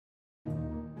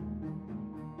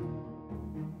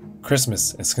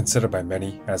Christmas is considered by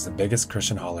many as the biggest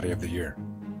Christian holiday of the year.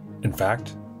 In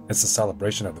fact, it's a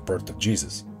celebration of the birth of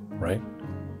Jesus, right?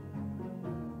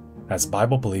 As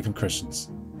Bible-believing Christians,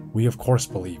 we of course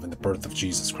believe in the birth of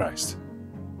Jesus Christ.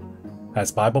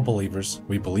 As Bible believers,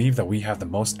 we believe that we have the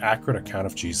most accurate account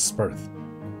of Jesus' birth.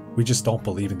 We just don't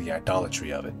believe in the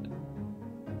idolatry of it.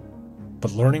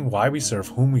 But learning why we serve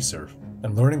whom we serve,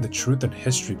 and learning the truth and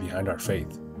history behind our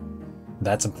faith,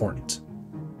 that's important.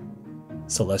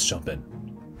 So let's jump in.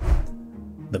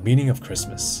 The meaning of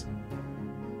Christmas.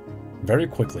 Very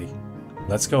quickly,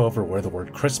 let's go over where the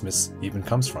word Christmas even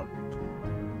comes from.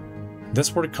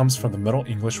 This word comes from the Middle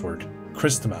English word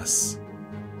Christmas,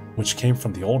 which came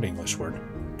from the Old English word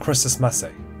Christmas.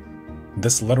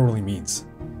 This literally means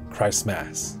Christ's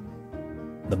Mass.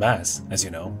 The Mass, as you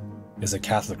know, is a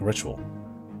Catholic ritual.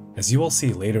 As you will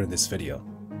see later in this video,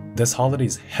 this holiday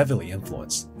is heavily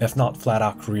influenced, if not flat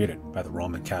out created, by the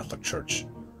Roman Catholic Church.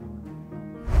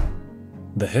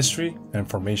 The history and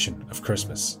formation of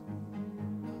Christmas.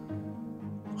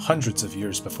 Hundreds of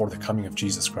years before the coming of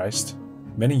Jesus Christ,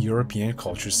 many European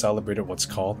cultures celebrated what's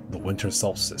called the winter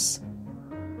solstice.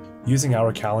 Using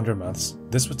our calendar months,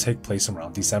 this would take place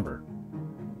around December.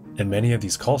 In many of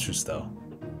these cultures, though,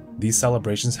 these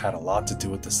celebrations had a lot to do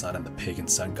with the sun and the pagan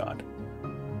sun god.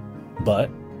 But,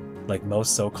 like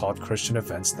most so-called Christian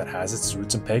events that has its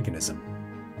roots in paganism,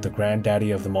 the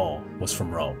granddaddy of them all was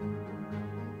from Rome.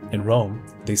 In Rome,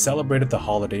 they celebrated the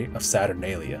holiday of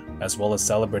Saturnalia, as well as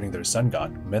celebrating their sun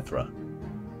god, Mithra.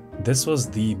 This was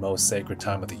the most sacred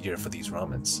time of the year for these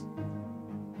Romans.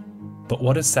 But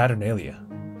what is Saturnalia?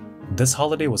 This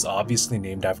holiday was obviously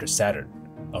named after Saturn,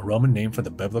 a Roman name for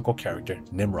the biblical character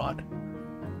Nimrod.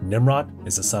 Nimrod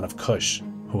is the son of Cush,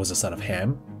 who was the son of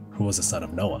Ham, who was the son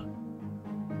of Noah.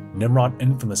 Nimrod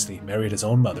infamously married his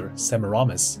own mother,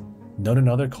 Semiramis, known in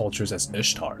other cultures as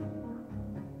Ishtar.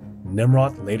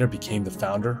 Nimrod later became the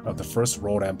founder of the first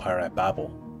world empire at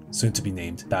Babel, soon to be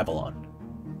named Babylon.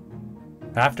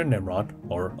 After Nimrod,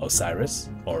 or Osiris,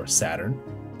 or Saturn,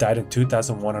 died in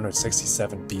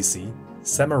 2167 BC,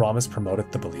 Semiramis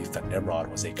promoted the belief that Nimrod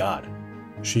was a god.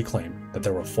 She claimed that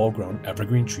there were full-grown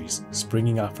evergreen trees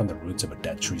springing out from the roots of a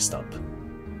dead tree stump.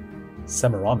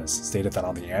 Semiramis stated that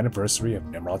on the anniversary of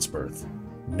Nimrod's birth,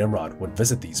 Nimrod would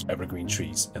visit these evergreen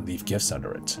trees and leave gifts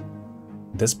under it.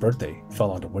 This birthday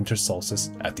fell on the winter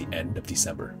solstice at the end of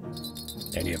December.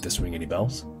 Any of this ring any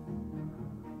bells?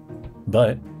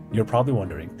 But you're probably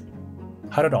wondering,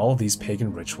 how did all of these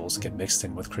pagan rituals get mixed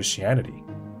in with Christianity?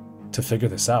 To figure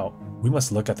this out, we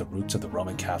must look at the roots of the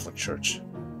Roman Catholic Church.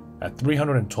 At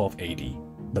 312 AD,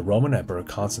 the Roman Emperor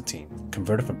Constantine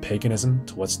converted from paganism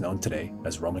to what's known today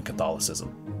as Roman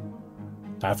Catholicism.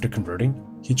 After converting,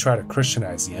 he tried to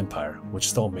Christianize the empire, which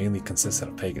still mainly consisted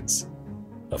of pagans.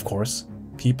 Of course,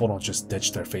 people don't just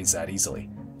ditch their faiths that easily,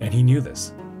 and he knew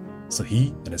this. So he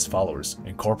and his followers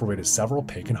incorporated several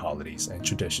pagan holidays and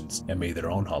traditions and made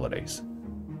their own holidays.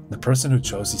 The person who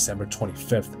chose December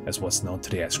 25th as what's known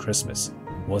today as Christmas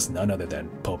was none other than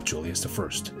Pope Julius I,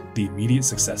 the immediate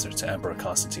successor to Emperor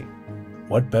Constantine.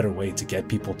 What better way to get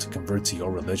people to convert to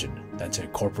your religion than to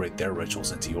incorporate their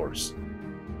rituals into yours?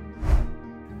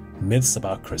 Myths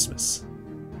about Christmas.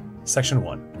 Section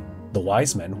 1. The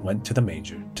wise men went to the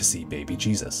manger to see baby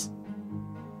Jesus.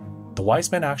 The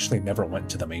wise men actually never went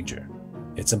to the manger.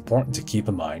 It's important to keep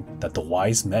in mind that the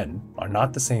wise men are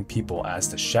not the same people as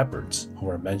the shepherds who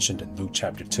are mentioned in Luke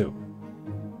chapter 2.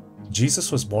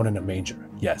 Jesus was born in a manger,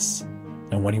 yes,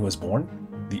 and when he was born,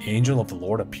 the angel of the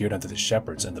Lord appeared unto the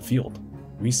shepherds in the field.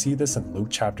 We see this in Luke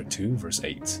chapter 2 verse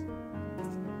 8.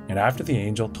 And after the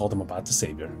angel told them about the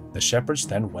Savior, the shepherds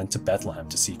then went to Bethlehem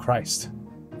to see Christ.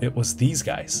 It was these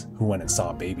guys who went and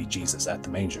saw baby Jesus at the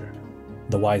manger.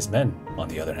 The wise men, on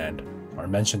the other hand, are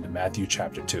mentioned in Matthew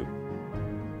chapter 2.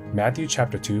 Matthew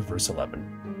chapter 2 verse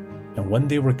 11. And when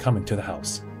they were coming to the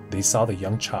house, they saw the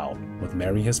young child with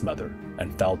Mary his mother,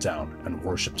 and fell down and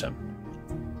worshipped him.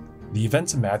 The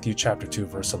events in Matthew chapter 2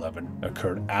 verse 11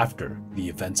 occurred after the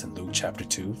events in Luke chapter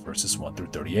 2 verses 1 through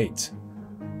 38.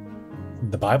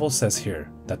 The Bible says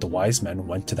here that the wise men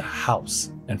went to the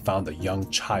house and found a young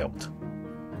child.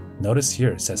 Notice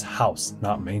here it says house,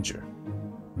 not manger.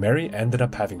 Mary ended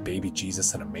up having baby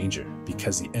Jesus in a manger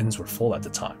because the inns were full at the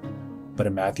time. But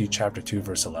in Matthew chapter 2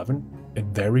 verse 11, it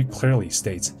very clearly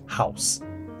states house.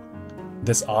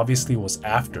 This obviously was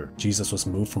after Jesus was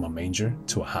moved from a manger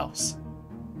to a house.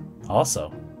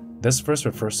 Also, this verse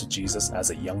refers to Jesus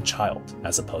as a young child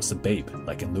as opposed to babe,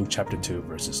 like in Luke chapter 2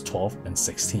 verses 12 and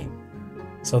 16.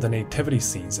 So the nativity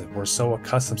scenes that we're so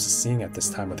accustomed to seeing at this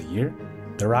time of the year,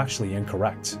 they're actually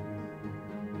incorrect.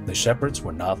 The shepherds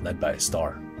were not led by a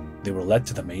star. They were led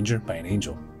to the manger by an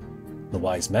angel. The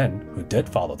wise men who did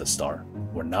follow the star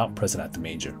were not present at the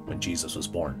manger when Jesus was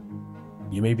born.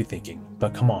 You may be thinking,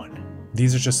 but come on,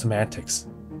 these are just semantics.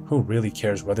 Who really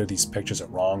cares whether these pictures are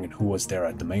wrong and who was there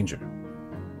at the manger?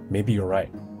 Maybe you're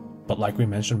right, but like we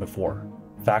mentioned before,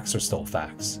 facts are still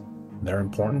facts. They're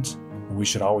important, and we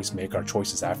should always make our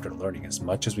choices after learning as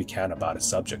much as we can about a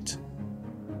subject.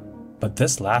 But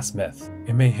this last myth,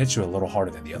 it may hit you a little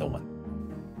harder than the other one.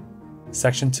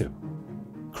 Section 2.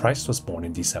 Christ was born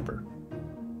in December.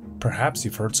 Perhaps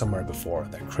you've heard somewhere before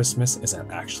that Christmas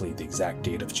isn't actually the exact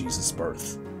date of Jesus'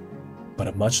 birth. But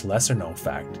a much lesser known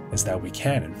fact is that we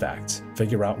can, in fact,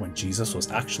 figure out when Jesus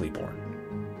was actually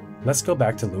born. Let's go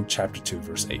back to Luke chapter 2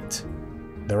 verse 8.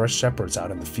 There are shepherds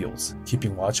out in the fields,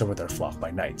 keeping watch over their flock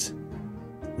by night.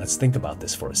 Let's think about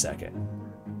this for a second.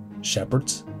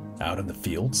 Shepherds out in the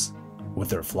fields with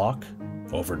their flock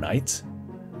overnight?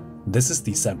 This is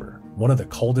December, one of the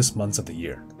coldest months of the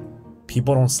year.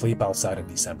 People don't sleep outside in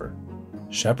December.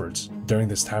 Shepherds, during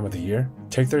this time of the year,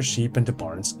 take their sheep into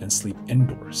barns and sleep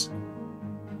indoors.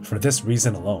 For this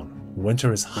reason alone,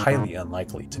 winter is highly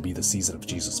unlikely to be the season of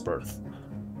Jesus' birth.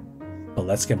 But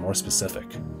let's get more specific.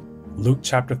 Luke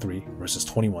chapter 3 verses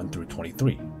 21 through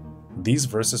 23. These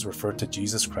verses refer to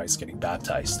Jesus Christ getting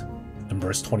baptized. In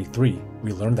verse 23,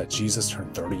 we learn that Jesus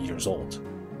turned 30 years old.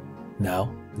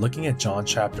 Now, looking at John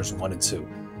chapters 1 and 2,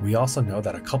 we also know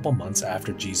that a couple months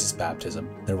after Jesus' baptism,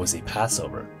 there was a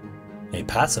Passover. A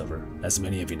Passover, as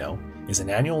many of you know, is an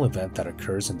annual event that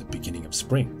occurs in the beginning of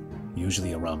spring,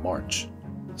 usually around March.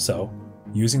 So,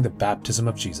 using the baptism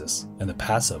of Jesus and the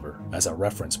Passover as our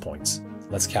reference points,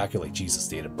 let's calculate Jesus'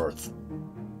 date of birth.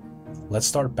 Let's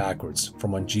start backwards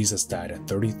from when Jesus died at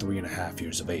 33.5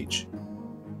 years of age.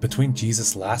 Between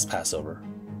Jesus' last Passover,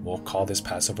 we'll call this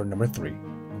Passover number 3,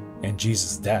 and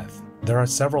Jesus' death, there are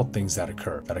several things that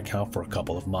occur that account for a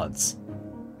couple of months.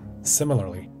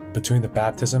 Similarly, between the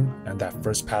baptism and that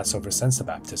first Passover since the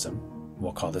baptism,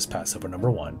 we'll call this Passover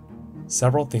number 1,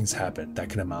 several things happen that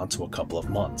can amount to a couple of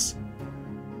months.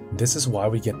 This is why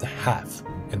we get the half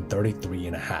in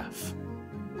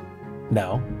 33.5.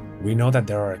 Now, we know that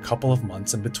there are a couple of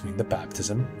months in between the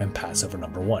baptism and Passover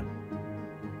number 1.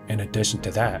 In addition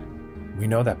to that, we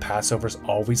know that Passovers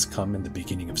always come in the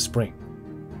beginning of spring.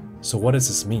 So what does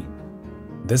this mean?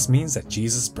 This means that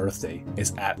Jesus' birthday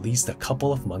is at least a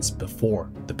couple of months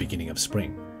before the beginning of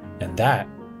spring, and that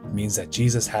means that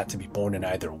Jesus had to be born in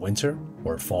either winter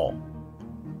or fall.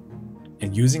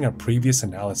 And using our previous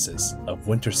analysis of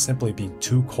winter simply being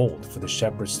too cold for the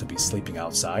shepherds to be sleeping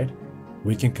outside,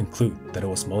 we can conclude that it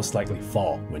was most likely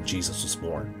fall when Jesus was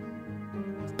born.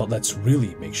 But let's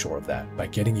really make sure of that by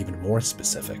getting even more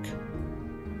specific.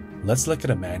 Let's look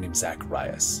at a man named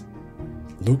Zacharias.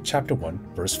 Luke chapter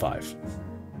 1 verse 5.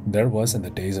 There was in the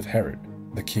days of Herod,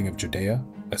 the king of Judea,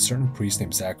 a certain priest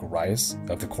named Zacharias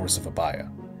of the course of Abiah,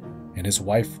 and his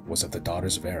wife was of the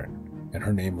daughters of Aaron, and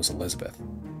her name was Elizabeth.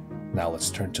 Now let's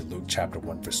turn to Luke chapter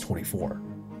 1 verse 24.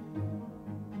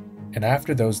 And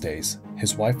after those days,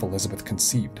 his wife Elizabeth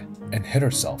conceived, and hid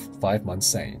herself 5 months,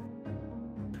 saying.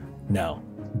 Now,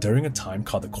 during a time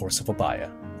called the course of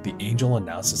Abiah, the angel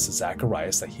announces to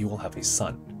Zacharias that he will have a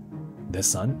son. This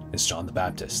son is John the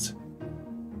Baptist.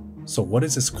 So what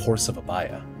is this course of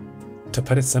Abiah? To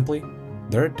put it simply,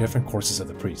 there are different courses of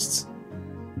the priests.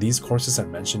 These courses are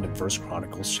mentioned in 1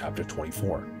 Chronicles chapter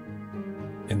 24.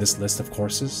 In this list of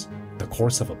courses, the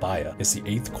course of Abiah is the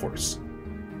 8th course.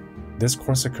 This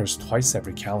course occurs twice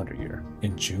every calendar year,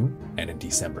 in June and in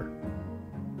December.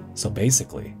 So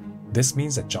basically, this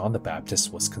means that John the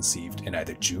Baptist was conceived in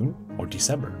either June or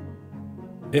December.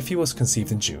 If he was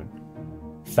conceived in June,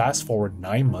 fast forward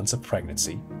 9 months of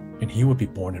pregnancy, and he would be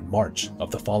born in March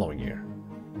of the following year.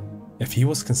 If he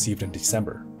was conceived in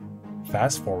December,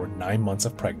 fast forward 9 months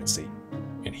of pregnancy,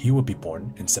 and he would be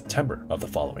born in September of the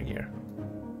following year.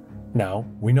 Now,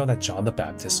 we know that John the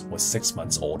Baptist was 6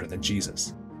 months older than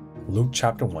Jesus. Luke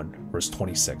chapter 1 verse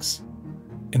 26.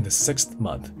 In the 6th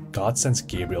month, God sends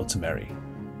Gabriel to Mary.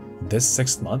 This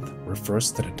 6th month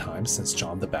refers to the time since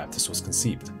John the Baptist was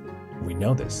conceived. We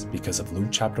know this because of Luke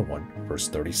chapter 1 verse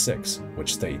 36,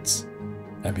 which states,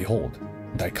 And behold,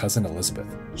 thy cousin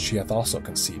Elizabeth, she hath also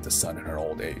conceived a son in her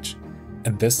old age,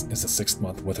 and this is the 6th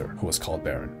month with her who was called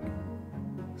barren.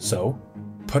 So,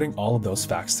 putting all of those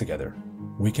facts together,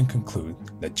 we can conclude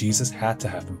that Jesus had to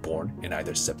have been born in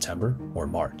either September or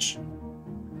March.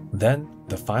 Then,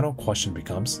 the final question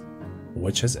becomes,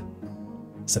 which is it?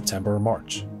 September or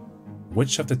March?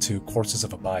 Which of the two courses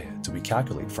of Abiah do we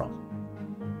calculate from?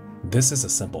 This is the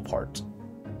simple part.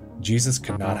 Jesus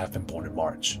could not have been born in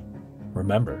March.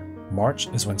 Remember, March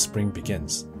is when spring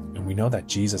begins, and we know that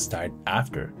Jesus died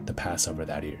after the Passover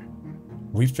that year.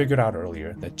 We figured out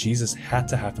earlier that Jesus had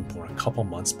to have been born a couple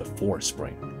months before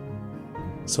spring.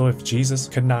 So if Jesus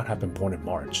could not have been born in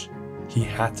March, he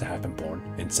had to have been born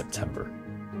in September.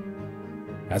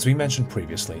 As we mentioned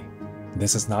previously,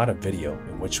 this is not a video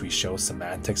in which we show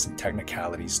semantics and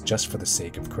technicalities just for the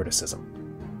sake of criticism.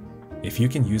 If you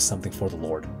can use something for the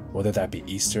Lord, whether that be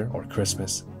Easter or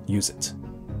Christmas, use it.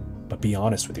 But be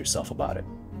honest with yourself about it.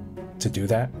 To do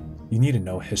that, you need to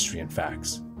know history and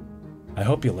facts. I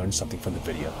hope you learned something from the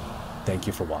video. Thank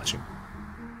you for watching.